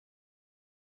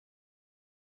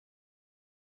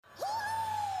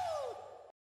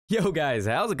Yo guys,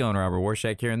 how's it going? Robert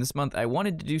Warshak here, and this month I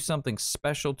wanted to do something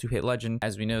special to hit Legend.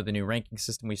 As we know, the new ranking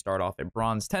system, we start off at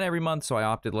Bronze 10 every month, so I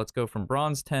opted let's go from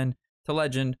Bronze 10 to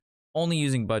Legend, only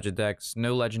using budget decks,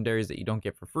 no legendaries that you don't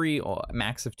get for free, a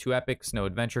max of 2 epics, no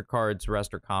adventure cards,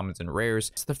 rest are commons and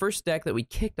rares. So the first deck that we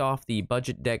kicked off the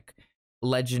budget deck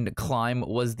Legend climb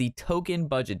was the Token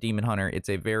Budget Demon Hunter. It's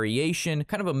a variation,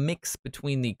 kind of a mix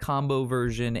between the combo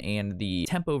version and the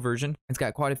tempo version. It's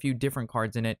got quite a few different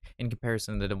cards in it in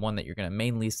comparison to the one that you're going to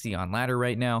mainly see on ladder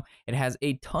right now. It has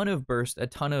a ton of burst, a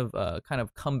ton of kind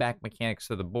of comeback mechanics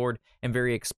to the board, and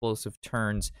very explosive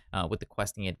turns with the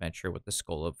questing adventure with the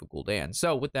Skull of Gul'dan.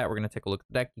 So with that, we're going to take a look at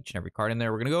the deck, each and every card in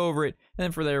there. We're going to go over it, and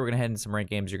then from there, we're going to head into some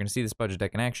ranked games. You're going to see this budget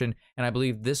deck in action, and I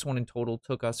believe this one in total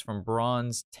took us from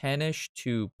Bronze 10-ish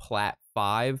to Plat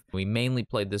 5. We mainly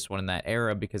played this one in that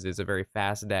era because it's a very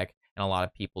fast deck and a lot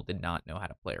of people did not know how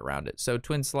to play around it. So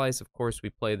Twin Slice, of course, we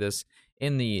play this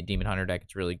in the Demon Hunter deck.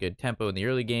 It's really good tempo in the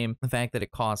early game. The fact that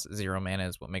it costs 0 mana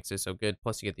is what makes it so good.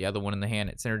 Plus you get the other one in the hand.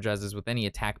 It synergizes with any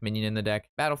attack minion in the deck.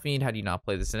 Battle Fiend, how do you not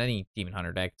play this in any Demon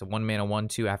Hunter deck? It's a 1 mana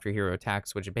 1/2 after hero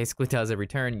attacks, which it basically does every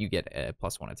turn. You get a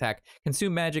 +1 attack.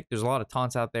 Consume Magic, there's a lot of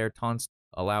taunts out there. Taunts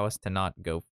allow us to not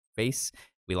go face.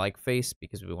 We like face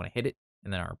because we want to hit it,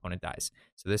 and then our opponent dies.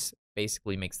 So this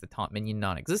basically makes the taunt minion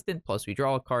non-existent, plus we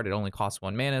draw a card, it only costs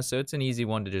 1 mana, so it's an easy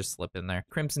one to just slip in there.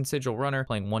 Crimson Sigil Runner,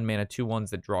 playing 1 mana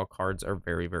 2/1s that draw cards are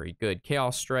very, very good.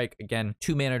 Chaos Strike, again,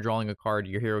 2 mana drawing a card,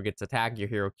 your hero gets attacked, your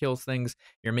hero kills things,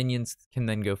 your minions can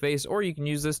then go face, or you can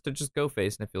use this to just go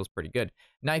face, and it feels pretty good.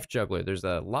 Knife Juggler, there's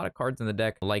a lot of cards in the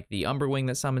deck, like the Umberwing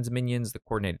that summons minions, the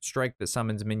Coordinated Strike that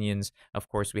summons minions, of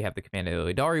course we have the Command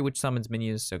Illidari which summons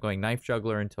minions, so going Knife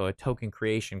Juggler into a token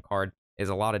creation card is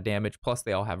a lot of damage, plus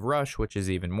they all have Rush, which is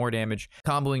even more damage.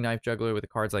 Comboing Knife Juggler with the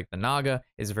cards like the Naga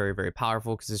is very, very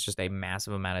powerful because it's just a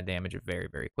massive amount of damage very,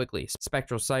 very quickly.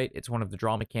 Spectral Sight, it's one of the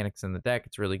draw mechanics in the deck.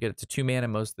 It's really good. It's a 2 mana,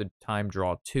 most of the time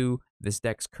draw 2. This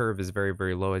deck's curve is very,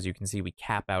 very low. As you can see, we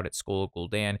cap out at Skull of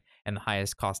Gul'dan, and the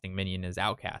highest costing minion is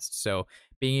Outcast. So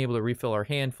being able to refill our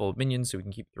hand full of minions so we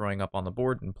can keep throwing up on the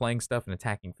board and playing stuff and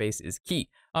attacking face is key.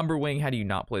 Umberwing, how do you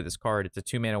not play this card? It's a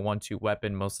 2 mana 1/2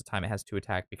 weapon. Most of the time it has 2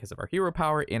 attack because of our hero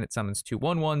power, and it summons 2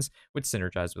 1/1s, which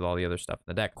synergize with all the other stuff in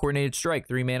the deck. Coordinated Strike,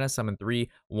 3 mana, summon 3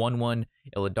 1/1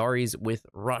 Illidaris with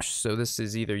Rush. So this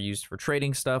is either used for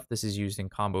trading stuff, this is used in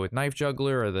combo with Knife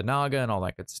Juggler or the Naga and all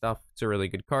that good stuff. It's a really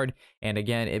good card. And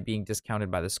again, it being discounted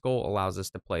by the Skull allows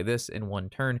us to play this in 1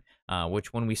 turn,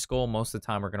 which when we Skull, most of the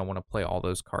time we're going to want to play all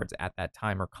those cards at that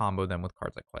time or combo them with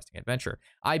cards like Questing Adventure.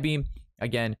 I-Beam,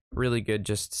 again, really good,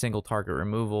 just single target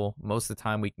removal. Most of the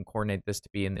time we can coordinate this to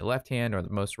be in the left hand or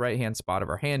the most right hand spot of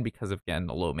our hand because of, again,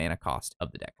 the low mana cost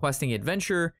of the deck. Questing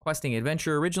Adventure,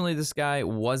 originally this guy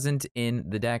wasn't in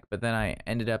the deck, but then I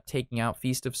ended up taking out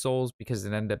Feast of Souls because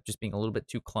it ended up just being a little bit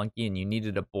too clunky and you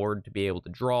needed a board to be able to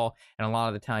draw, and a lot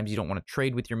of the times you don't want to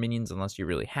trade with your minions unless you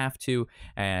really have to,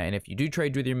 and if you do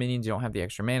trade with your minions, you don't have the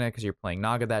extra mana because you're playing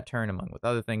Naga that turn, among with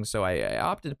other things. So I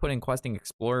opted to put in Questing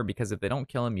Explorer because if they don't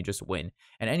kill him, you just win.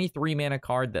 And any 3 mana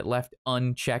card that left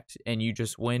unchecked and you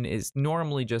just win is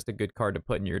normally just a good card to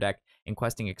put in your deck. In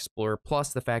Questing Explorer,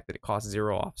 plus the fact that it costs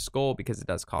 0 off Skull because it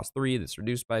does cost 3, that's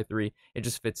reduced by 3, it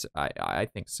just fits, I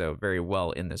think so, very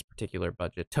well in this particular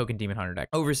budget Token Demon Hunter deck.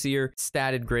 Overseer,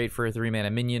 statted great for a 3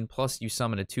 mana minion, plus you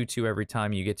summon a 2/2 every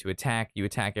time you get to attack. You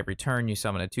attack every turn, you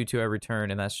summon a 2/2 every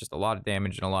turn, and that's just a lot of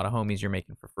damage and a lot of homies you're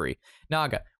making for free.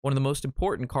 Naga, one of the most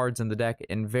important cards in the deck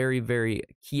and very, very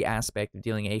key aspect of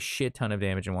dealing a shit ton of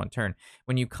damage in 1 turn.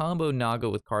 When you combo Naga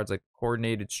with cards like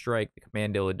Coordinated Strike, the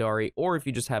Command Illidari, or if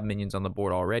you just have minions on the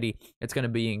board already, it's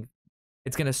going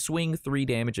to swing 3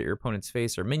 damage at your opponent's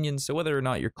face or minions, so whether or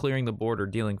not you're clearing the board or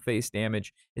dealing face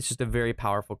damage, it's just a very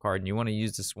powerful card, and you want to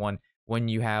use this one when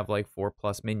you have like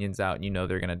 4+ minions out and you know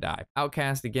they're going to die.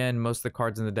 Outcast, again, most of the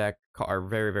cards in the deck are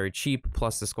very, very cheap,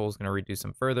 plus the Skull's going to reduce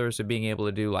them further, so being able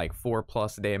to do like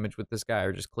 4+ damage with this guy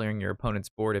or just clearing your opponent's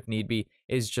board if need be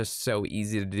is just so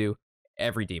easy to do.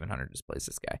 Every Demon Hunter just plays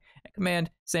this guy. At Command,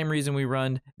 same reason we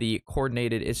run the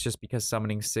Coordinated. It's just because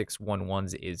summoning 6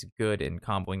 1/1s is good, and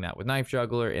comboing that with Knife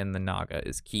Juggler and the Naga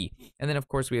is key. And then, of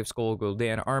course, we have Skull of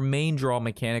Gul'dan, our main draw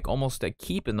mechanic, almost a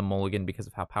keep in the mulligan because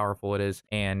of how powerful it is.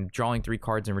 And drawing 3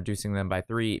 cards and reducing them by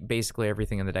 3, basically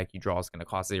everything in the deck you draw is going to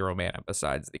cost 0 mana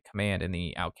besides the Command and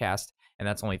the Outcast, and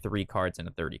that's only 3 cards in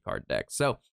a 30-card deck.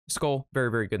 So, Skull,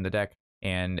 very, very good in the deck,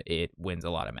 and it wins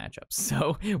a lot of matchups.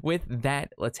 So with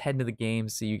that, let's head into the game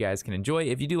so you guys can enjoy.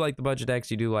 If you do like the budget decks,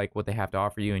 you do like what they have to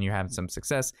offer you, and you're having some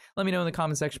success, let me know in the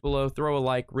comment section below. Throw a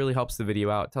like, really helps the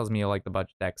video out. It tells me you like the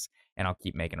budget decks, and I'll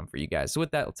keep making them for you guys. So with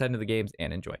that, let's head into the games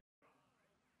and enjoy.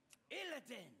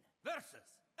 Illidan versus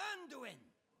Anduin.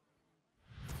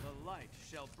 light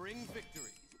shall bring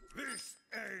victory. This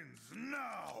ends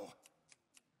now.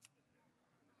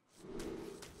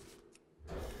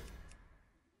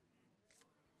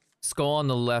 Skull on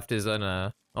the left is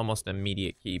an almost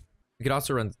immediate keep. We could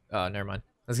also run. Never mind.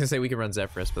 I was gonna say we could run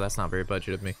Zephyrus, but that's not very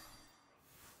budget of me.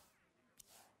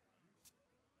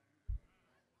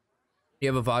 You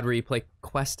have a VOD where you play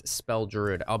Quest Spell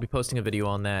Druid. I'll be posting a video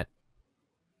on that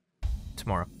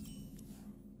tomorrow.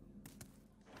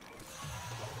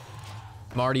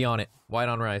 I'm already on it. White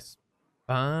on rice.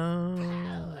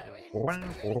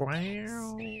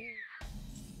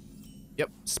 Yep.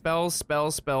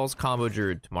 Spells, combo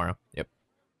druid tomorrow. Yep.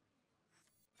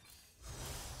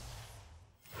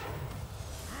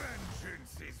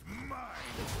 Vengeance is mine.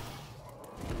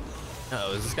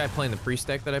 Oh, is this guy playing the priest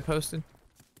deck that I posted?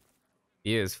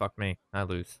 He is. Fuck me. I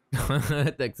lose.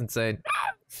 That deck's insane.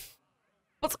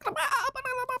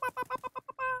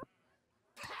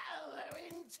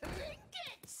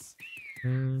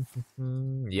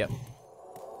 Yep.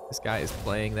 This guy is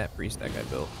playing that priest deck I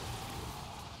built.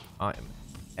 I am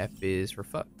F is for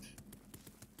fucked.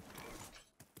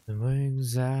 The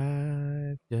things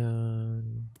I've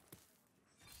done.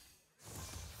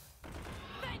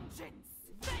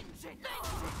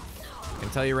 I can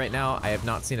tell you right now, I have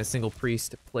not seen a single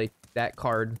priest play that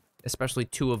card, especially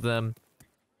two of them,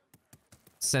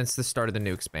 since the start of the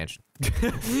new expansion.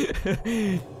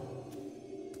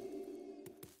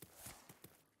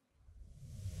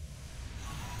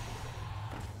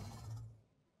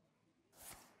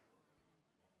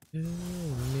 Vengeance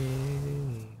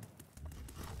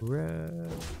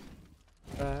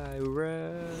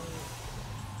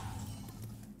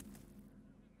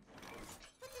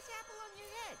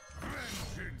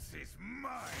is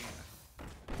mine.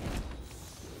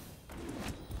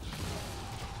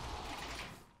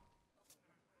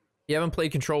 You haven't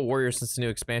played Control Warrior since the new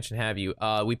expansion, have you?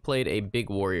 We played a big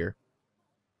warrior.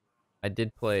 I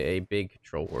did play a big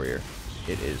Control Warrior.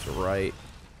 It is right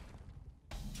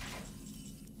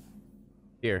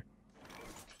here.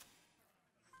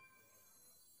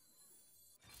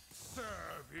 Serve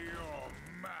your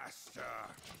master.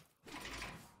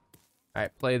 All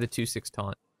right, play the 2/6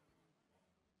 taunt.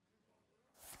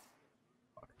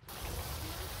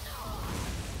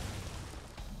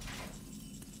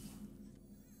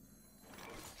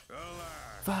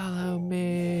 Follow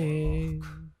me.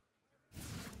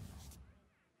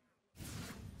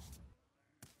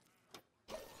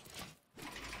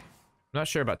 I'm not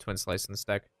sure about Twin Slice in this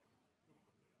deck.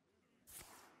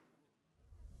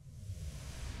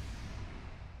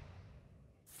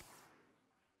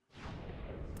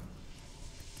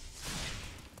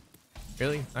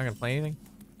 Really? Not gonna play anything?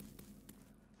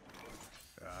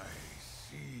 I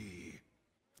see.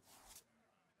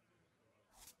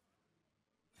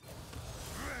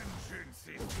 Vengeance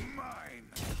is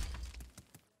mine.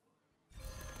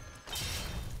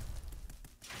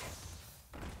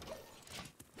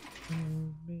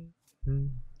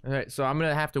 All right, so I'm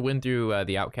gonna have to win through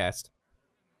the Outcast.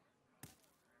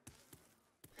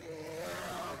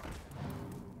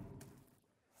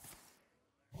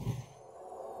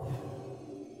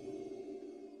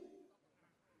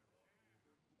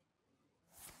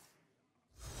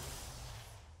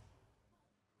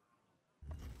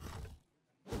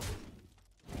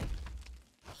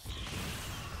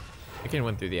 I can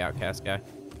win through the Outcast guy.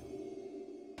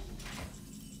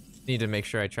 Need to make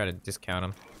sure I try to discount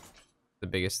him. The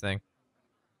biggest thing.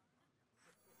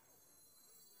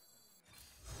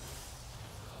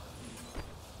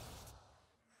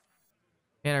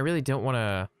 Man, I really don't want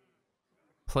to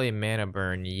play Mana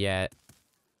Burn yet.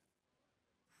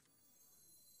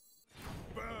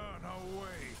 Burn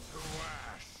away to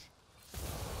ash.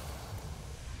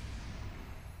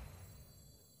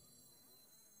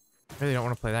 I really don't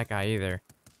want to play that guy either.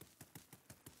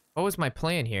 What was my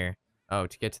plan here? Oh,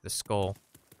 to get to the skull.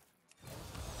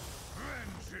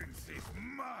 Vengeance is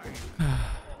mine.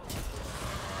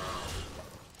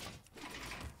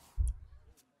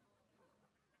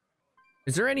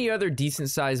 Is there any other decent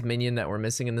sized minion that we're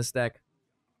missing in this deck?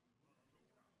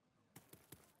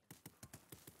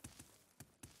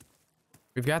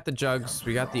 We've got the Jugs,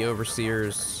 we got the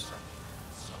Overseers.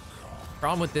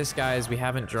 Problem with this guy is we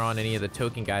haven't drawn any of the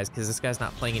token guys because this guy's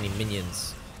not playing any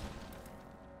minions.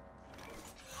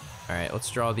 Alright, let's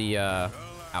draw the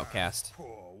Outcast.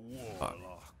 Poor Fuck.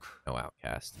 warlock. No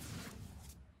Outcast.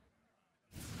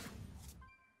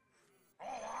 All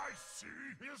I see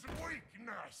is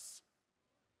weakness.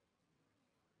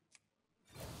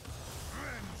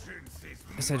 Vengeance is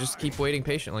mine. Guess I just keep waiting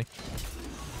patiently.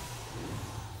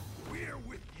 We're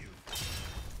with you.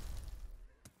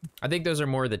 I think those are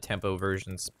more the tempo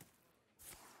versions.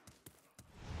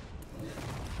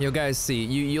 You guys see,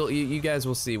 you guys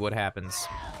will see what happens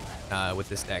with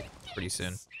this deck pretty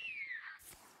soon.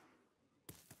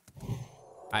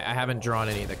 I haven't drawn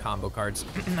any of the combo cards.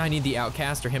 I need the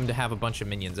Outcast or him to have a bunch of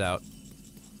minions out.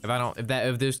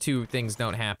 If those two things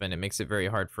don't happen, it makes it very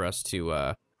hard for us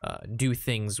to do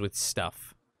things with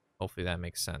stuff. Hopefully that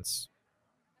makes sense.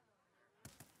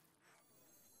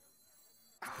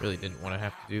 Really didn't want to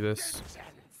have to do this.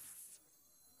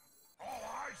 All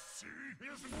I see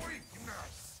is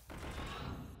weakness.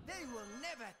 They will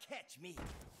never catch me.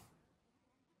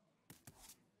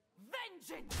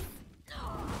 Vengeance!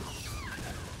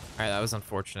 Alright, that was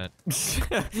unfortunate.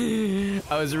 I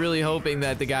was really hoping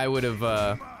that the guy would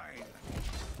have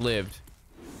lived.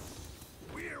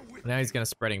 Now he's gonna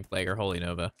Spreading Plague or Holy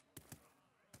Nova.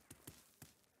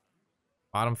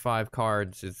 Bottom 5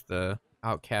 cards is the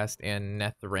Outcast and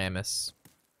Nethramus.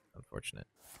 Unfortunate.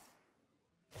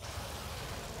 I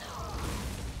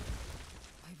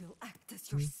will act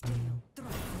as your stale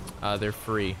throne. They're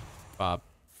free, Bob.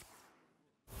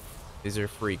 These are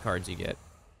free cards you get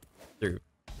through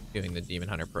doing the Demon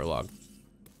Hunter prologue.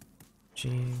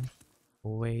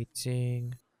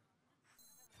 Waiting.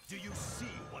 Do you see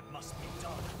what must be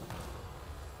done?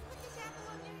 Put this apple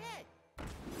on your head.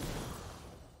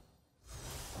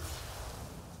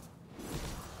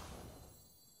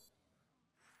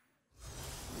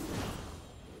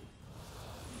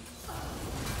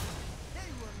 They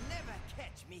will never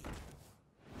catch me.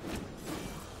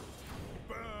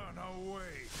 Burn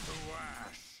away to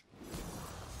ash.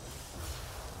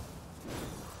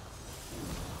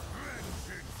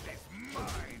 Vengeance is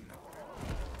mine.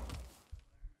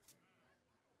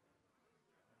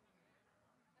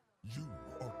 You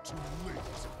are too late.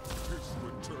 His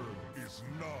return is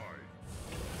nigh.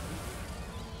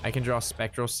 I can draw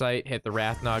Spectral Sight, hit the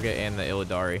Wrath Naga, and the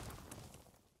Illidari.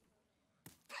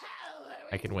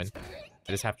 I can win.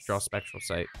 I just have to draw Spectral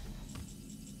Sight.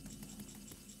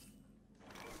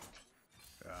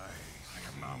 I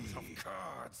am out of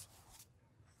cards.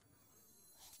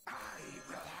 I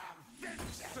will have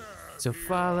vengeance. So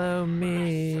follow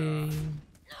me.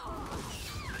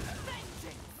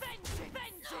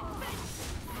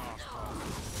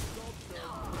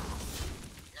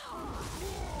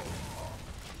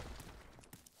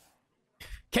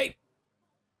 Okay.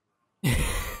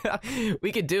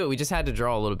 We could do it. We just had to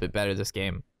draw a little bit better this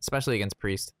game, especially against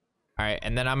Priest. All right,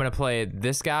 and then I'm gonna play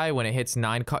this guy when it hits 2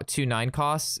 9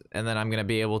 costs, and then I'm gonna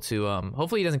be able to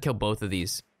hopefully he doesn't kill both of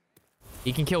these.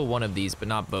 He can kill one of these, but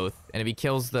not both. And if he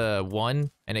kills the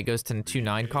one and it goes to 2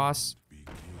 9 costs,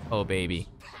 oh baby.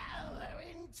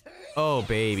 Oh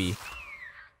baby.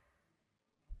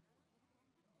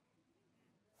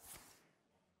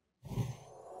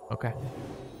 Okay.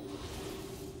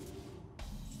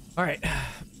 All right.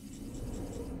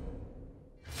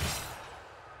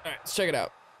 All right, let's check it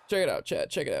out. Check it out, chat.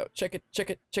 Check it out. Check it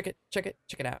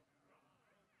out.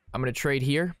 I'm gonna trade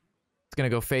here. It's gonna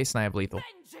go face, and I have lethal.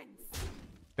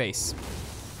 Face.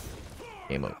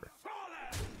 Game over.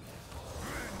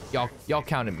 Y'all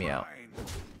counted me out.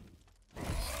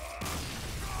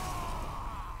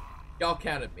 Y'all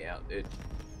counted me out, dude.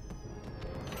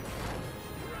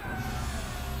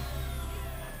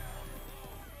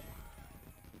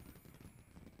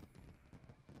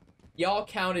 Y'all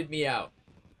counted me out.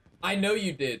 I know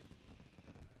you did.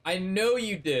 I know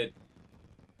you did.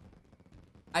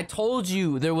 I told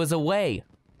you there was a way.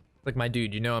 Like, my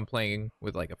dude, you know I'm playing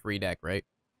with like a free deck, right?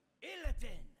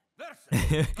 Illidan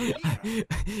versus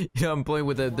You know I'm playing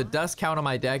with the dust count on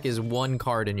my deck is 1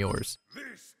 card in yours.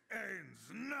 This ends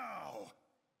now.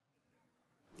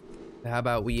 How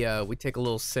about we take a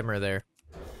little simmer there,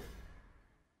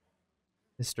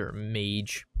 Mr.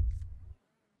 Mage.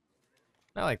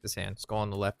 I like this hand. Skull on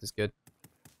the left is good.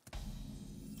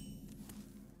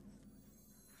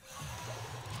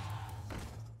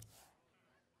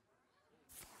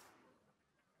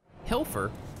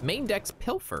 Pilfer? Main deck's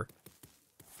Pilfer.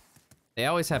 They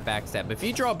always have backstab. If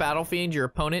you draw Battle Fiend, your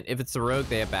opponent, if it's a rogue,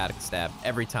 they have backstab.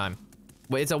 Every time.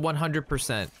 Wait, it's a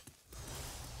 100%.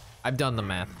 I've done the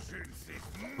math.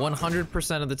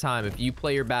 100% of the time, if you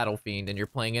play your Battle Fiend and you're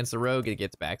playing against a rogue, it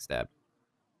gets backstabbed.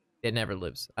 It never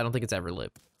lives. I don't think it's ever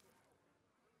lived.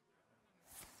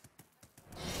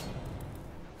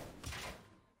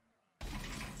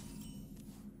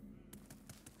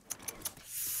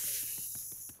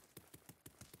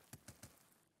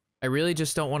 I really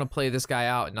just don't want to play this guy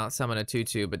out and not summon a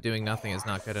 2/2, but doing nothing is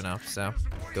not good enough, so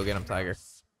go get him, Tiger.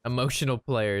 Emotional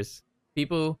players.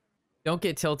 People don't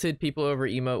get tilted. People over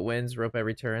emote wins, rope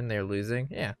every turn, they're losing.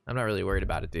 Yeah, I'm not really worried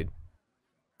about it, dude.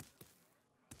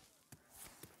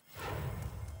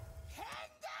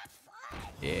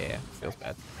 Yeah, feels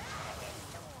bad.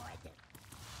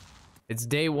 It's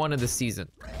day 1 of the season.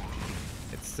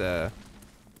 It's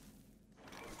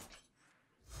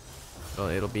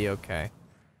it'll be okay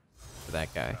for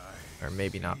that guy, or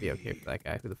maybe not be okay for that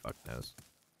guy. Who the fuck knows?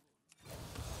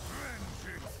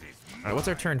 All right, what's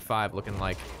our turn 5 looking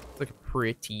like? It's looking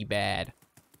pretty bad.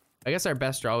 I guess our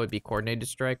best draw would be coordinated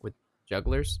strike with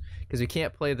jugglers, because we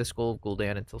can't play the Skull of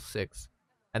Gul'dan until 6,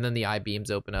 and then the eye beams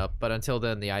open up. But until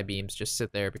then, the eye beams just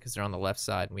sit there because they're on the left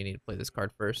side, and we need to play this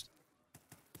card first.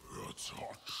 It's a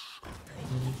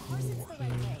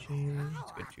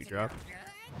good 2-drop.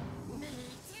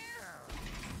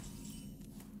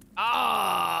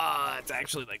 Ah, it's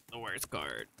actually like the worst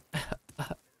card.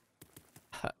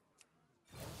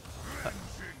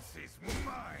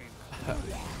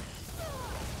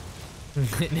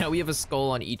 Now we have a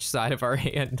skull on each side of our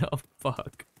hand. Oh,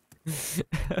 fuck.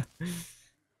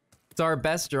 So our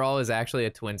best draw is actually a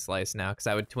twin slice now, because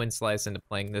I would twin slice into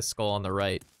playing this skull on the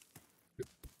right.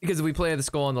 Because if we play the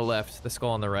skull on the left, the skull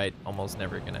on the right almost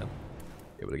never gonna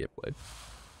be able to get played.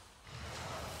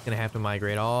 Gonna have to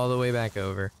migrate all the way back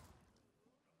over.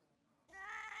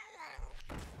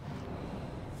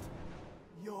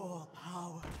 Your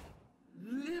power,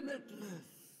 limitless.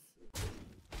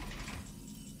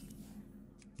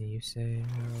 You say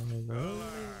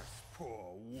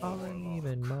I'm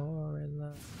even more in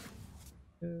love.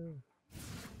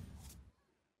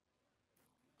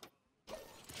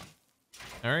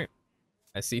 All right,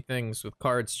 I see things with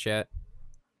cards, chat.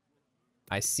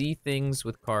 I see things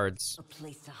with cards. A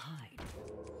place to hide.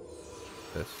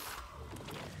 This.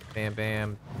 Bam,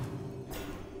 bam.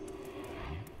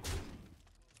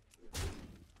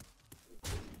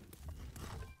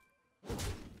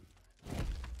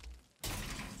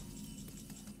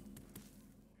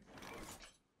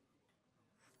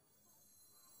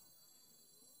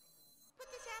 Put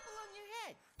this apple on your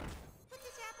head. Put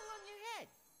this apple on your head.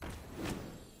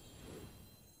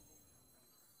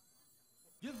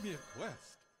 Give me a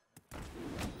quest.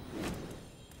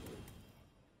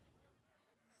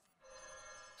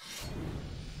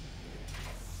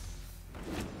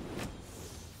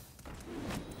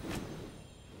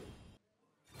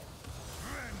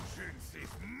 Vengeance is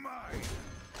mine.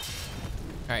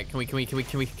 All right, can we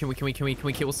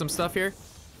kill some stuff here?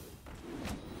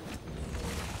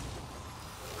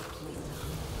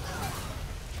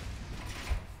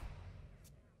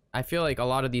 I feel like a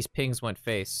lot of these pings went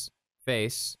face.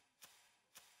 Face.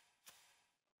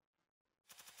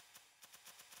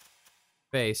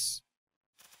 Face.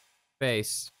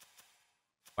 Face.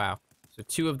 Wow. So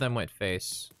 2 of them went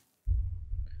face.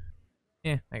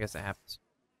 Yeah, I guess that happens.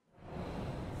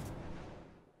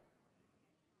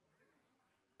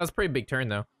 That's a pretty big turn,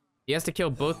 though. He has to kill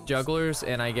both jugglers,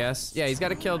 and I guess... Yeah, he's got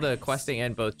to kill the questing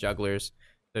and both jugglers.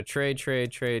 So trade,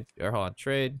 trade, trade... Or hold on.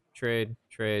 Trade, trade,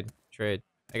 trade, trade.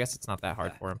 I guess it's not that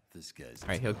hard for him.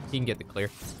 Alright, he can get the clear.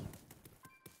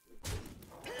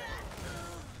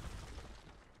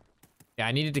 Yeah,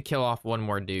 I needed to kill off one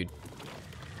more dude.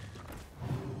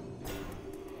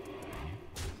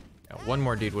 Yeah, one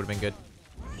more dude would have been good.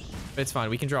 But it's fine,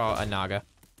 we can draw a Naga.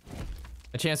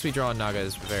 The chance we draw a Naga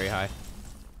is very high.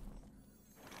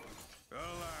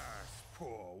 Alas,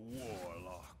 poor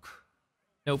warlock.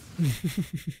 Nope.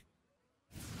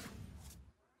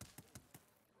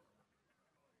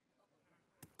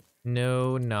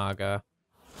 No Naga.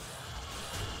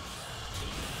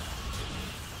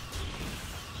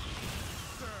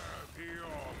 Serve your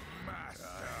master.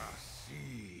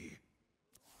 See.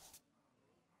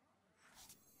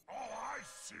 All I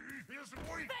see is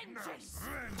weakness.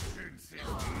 Vengeance is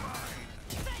mine.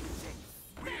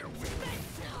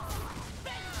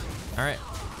 All right.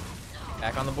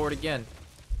 Back on the board again.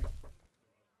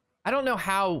 I don't know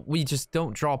how we just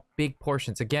don't draw big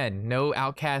portions. Again, no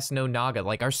Outcast, no Naga.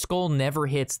 Like, our skull never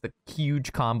hits the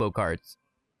huge combo cards.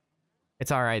 It's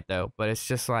all right, though. But it's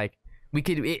just like, we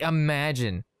could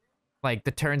imagine, like,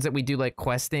 the turns that we do, like,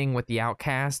 questing with the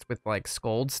Outcast, with, like,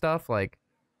 Scold stuff. Like,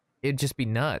 it'd just be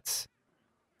nuts.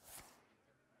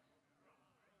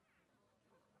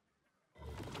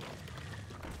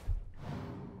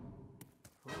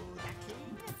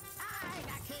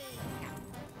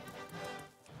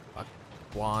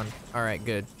 Juan. All right,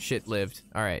 good. Shit lived.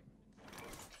 All right.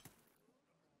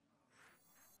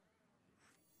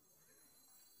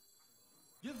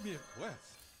 Give me a quest.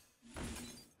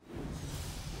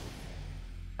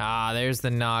 Ah, there's the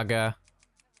Naga.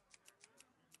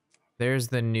 There's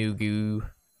the Nugu.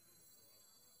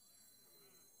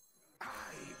 I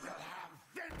will have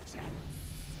vengeance.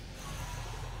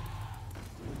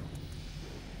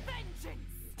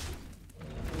 Vengeance.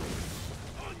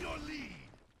 On your lead.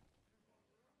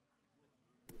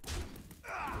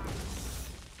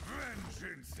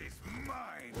 is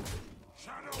mine.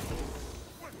 Shadow,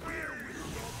 where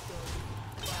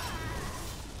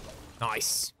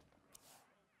Nice.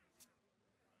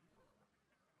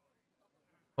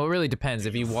 Well, it really depends.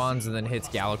 If he wands and then hits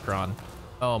Galakron.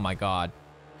 Oh my god.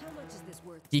 How much is this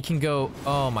worth? He can go,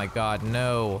 oh my god,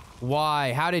 no.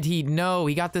 Why? How did he know?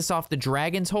 He got this off the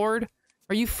Dragon's Horde?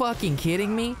 Are you fucking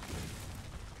kidding me?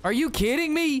 Are you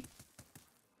kidding me?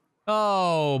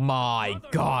 Oh my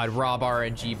god, Rob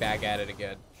RNG back at it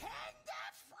again.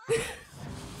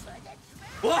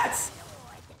 What?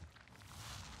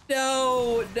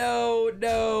 No, no,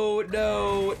 no,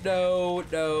 no, no,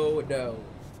 no, no.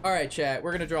 All right, chat,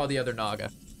 we're gonna draw the other Naga.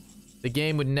 The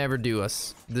game would never do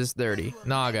us this dirty.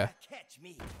 Naga.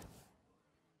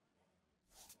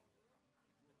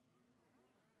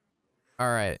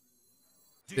 All right.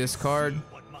 This card.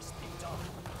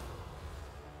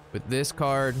 With this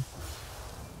card.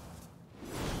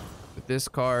 With this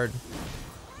card.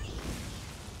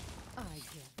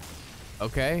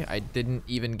 Okay, I didn't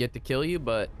even get to kill you,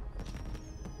 but...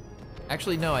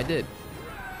 Actually, no, I did.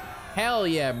 Hell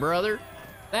yeah, brother.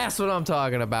 That's what I'm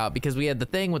talking about, because we had the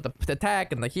thing with the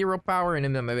attack and the hero power,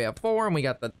 and then we have 4, and we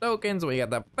got the tokens, and we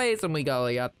got the face, and we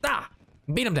got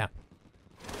beat him down.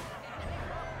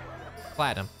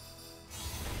 Platinum.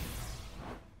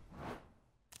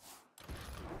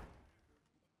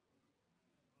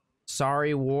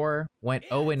 Sorry, War. Went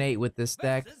 0-8 with this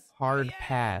deck. Hard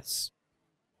pass.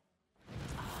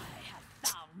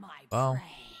 Well,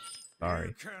 sorry.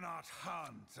 you cannot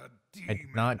hunt a I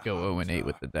did not go 0-8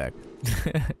 with the deck.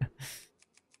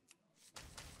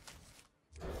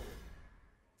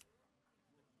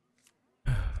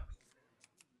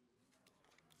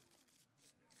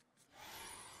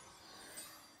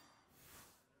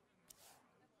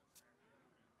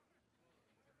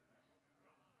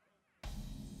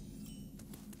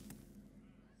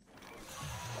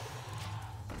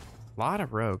 A lot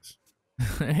of rogues.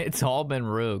 It's all been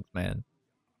rogues, man.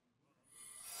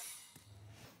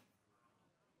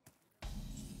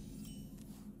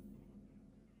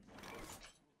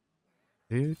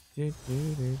 I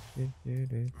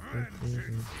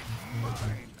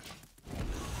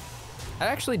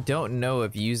actually don't know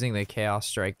if using the Chaos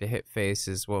Strike to hit face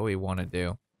is what we want to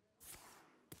do.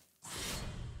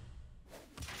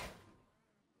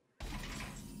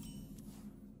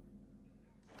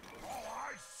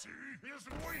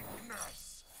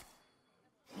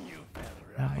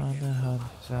 I'm on the hunt,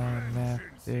 I'm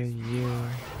after you.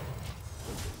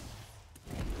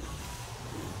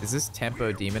 Is this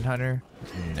Tempo Demon Hunter?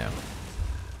 No.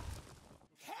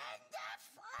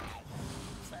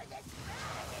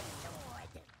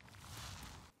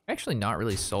 Actually not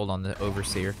really sold on the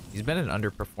Overseer. He's been an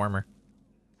underperformer.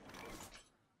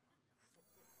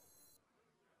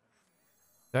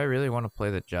 Do I really want to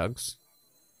play the Jugs?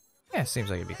 Yeah,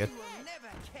 seems like it'd be good.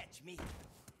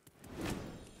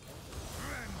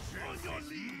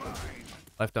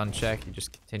 Left unchecked, he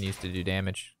just continues to do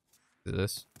damage to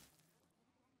this.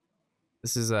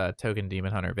 This is a Token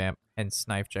Demon Hunter Vamp, hence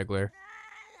Knife Juggler,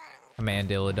 Command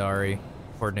Illidari,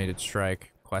 Coordinated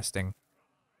Strike, Questing.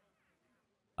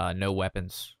 No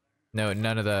weapons. No,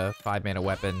 none of the 5-mana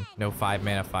weapon. No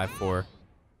 5-mana 5/4.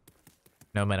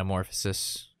 No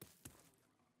Metamorphosis.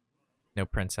 No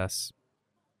Princess.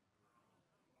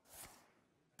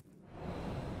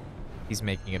 He's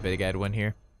making a big Edwin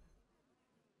here.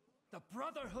 The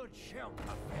Brotherhood shall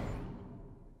prevail.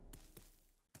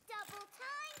 Double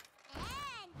time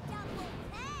and double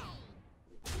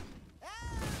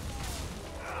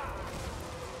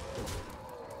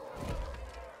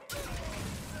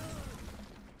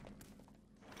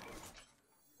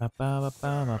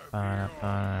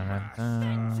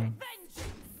pay.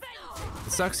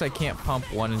 It sucks I can't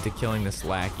pump one into killing this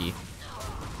lackey.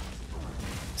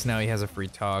 So now he has a free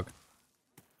Tog.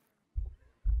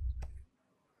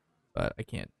 But I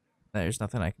can't. There's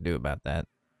nothing I can do about that.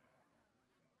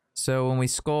 So when we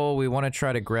skull, we want to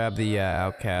try to grab the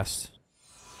Outcast.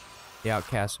 The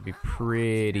Outcast would be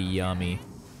pretty yummy.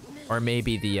 Or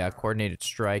maybe the Coordinated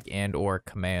Strike and or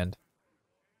Command.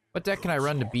 What deck can I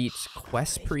run to beat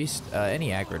Quest Priest?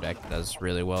 Any aggro deck does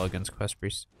really well against Quest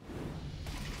Priest.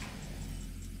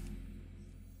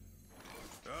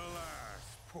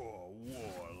 Alas, poor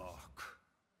warlock.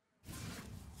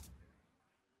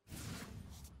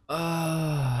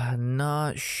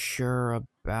 Not sure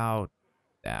about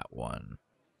that one.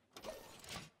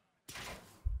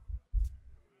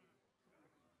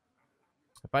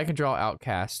 If I can draw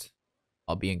Outcast,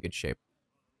 I'll be in good shape.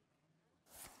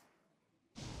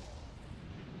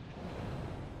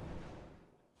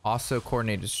 Also,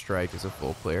 Coordinated Strike is a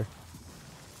full clear.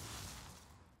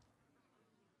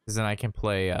 Because then I can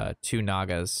play 2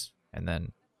 Nagas and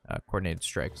then coordinated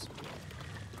strikes.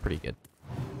 Pretty good.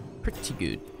 Pretty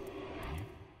good.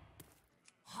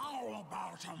 How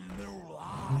about a new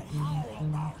life? How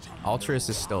about a Altruis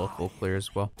is still a full clear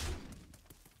as well.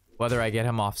 Whether I get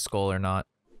him off Skull or not,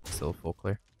 still a full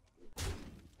clear.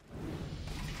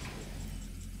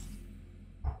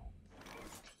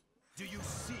 Do you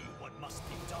see what must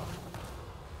be done?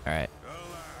 Alright. Alas,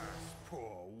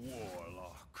 poor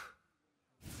warlock.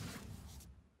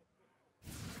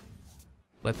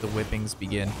 Let the whippings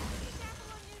begin. Apple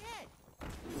on your head.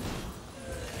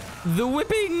 The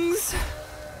whippings!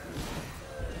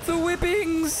 The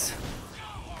whippings!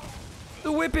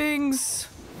 The whippings!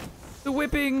 The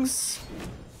whippings!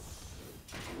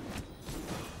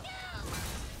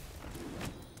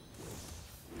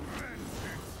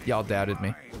 Y'all doubted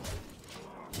me.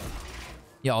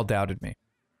 Y'all doubted me.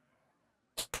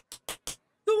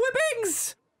 The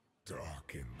whippings!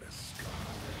 Dark in the skies.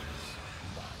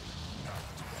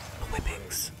 The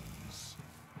whippings.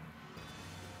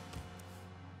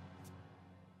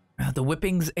 The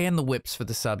whippings and the whips for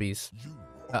the subbies.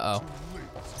 Uh-oh.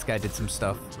 This guy did some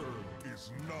stuff. Turn is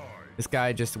nigh. This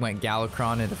guy just went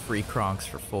Galakron into free Kronks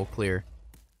for full clear.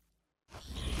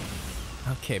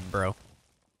 Okay, bro.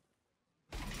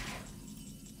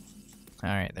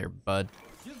 Alright there, bud.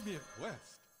 Give me a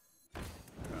quest.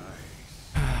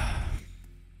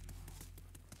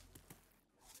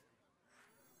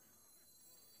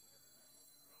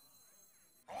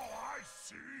 All I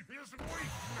see is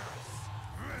weakness.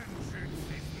 Vengeance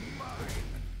is mine.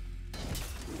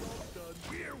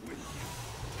 We're with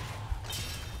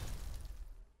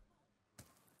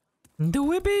you. The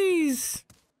whippies!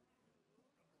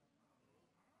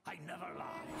 I never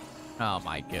lie. Oh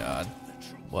my god.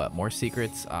 What, more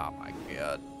secrets? Oh my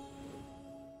god.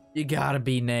 You gotta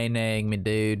be nay-naying me,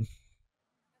 dude.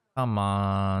 Come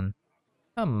on.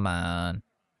 Come on.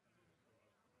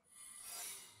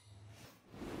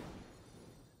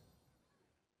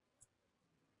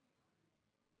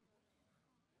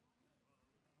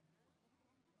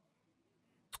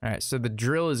 Alright, so the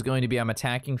drill is going to be I'm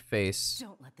attacking face.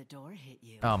 Don't let the door hit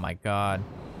you. Oh my god.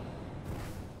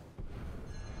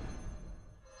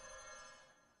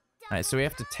 Alright, so we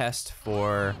have to test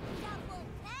for...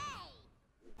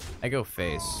 I go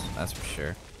face, that's for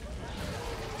sure.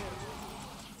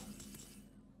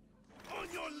 On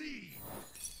your lead.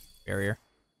 Barrier.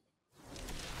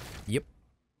 Yep.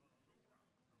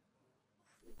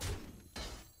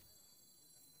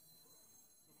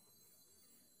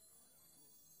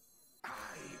 I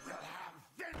will have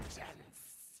vengeance.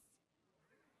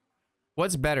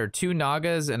 What's better, 2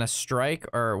 Nagas and a strike,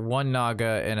 or 1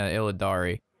 Naga and a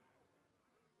Illidari?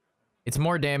 It's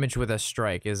more damage with a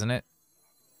strike, isn't it?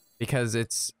 Because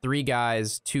it's 3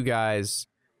 guys, 2 guys,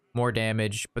 more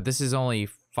damage, but this is only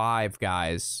 5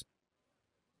 guys.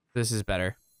 This is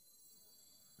better.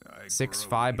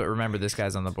 6-5, but remember this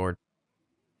guy's on the board.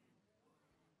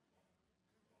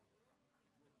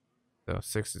 So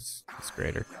 6 is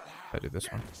greater if I do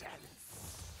this one.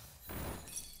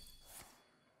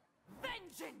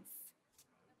 Vengeance!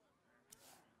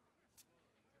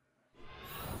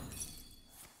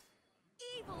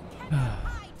 Evil cannot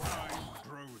hide. Time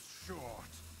grows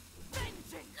short.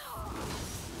 Vengeance!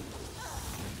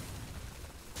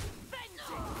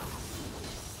 Vengeance!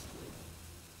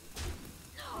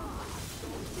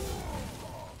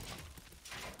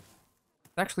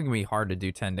 It's actually gonna be hard to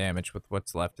do 10 damage with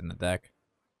what's left in the deck.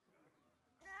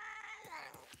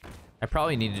 I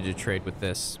probably needed to trade with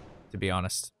this, to be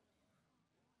honest.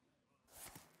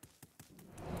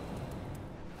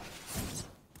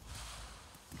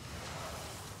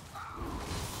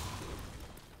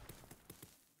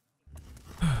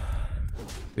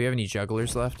 Do we have any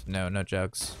jugglers left? No, no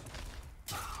jugs.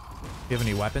 Do we have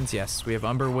any weapons? Yes, we have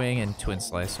Umber Wing and Twin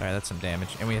Slice. Alright, that's some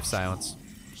damage. And we have Silence.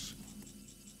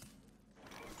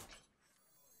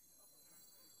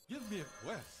 Give me a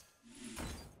quest.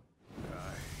 I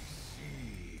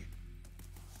see.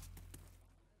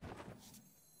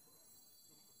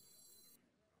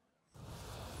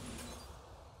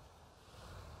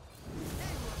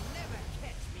 They will never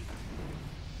catch me.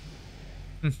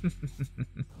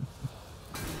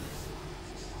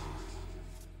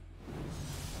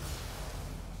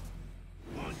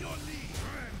 On your lead.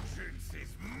 Vengeance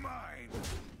is mine.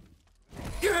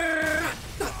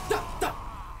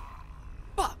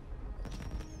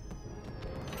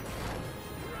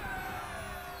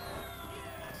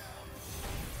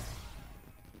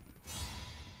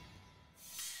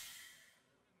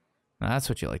 Now, that's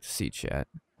what you like to see, chat.